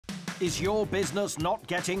Is your business not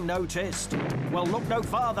getting noticed? Well, look no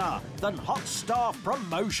further than Hot Staff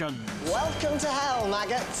Promotions. Welcome to hell,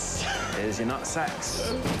 maggots. Here's your nut sacks.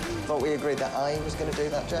 Thought we agreed that I was going to do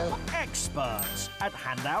that, Joe. Experts at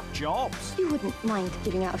hand-out jobs. You wouldn't mind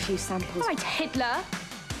giving out a few samples. Right, Hitler.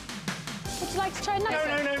 Would you like to try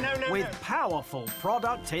another? No. With powerful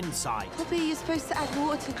product insight. Poppy, you're supposed to add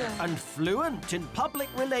water to them. And fluent in public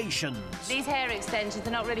relations. These hair extensions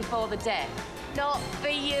are not really for the deaf. Not for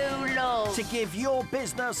you, love. To give your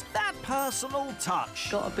business that personal touch.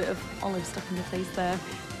 Got a bit of olive stuck in your face there.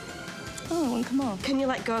 Oh, come on. Can you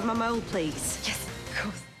let go of my mole, please? Yes, of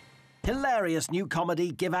course. Hilarious new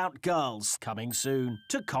comedy Give Out Girls, coming soon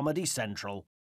to Comedy Central.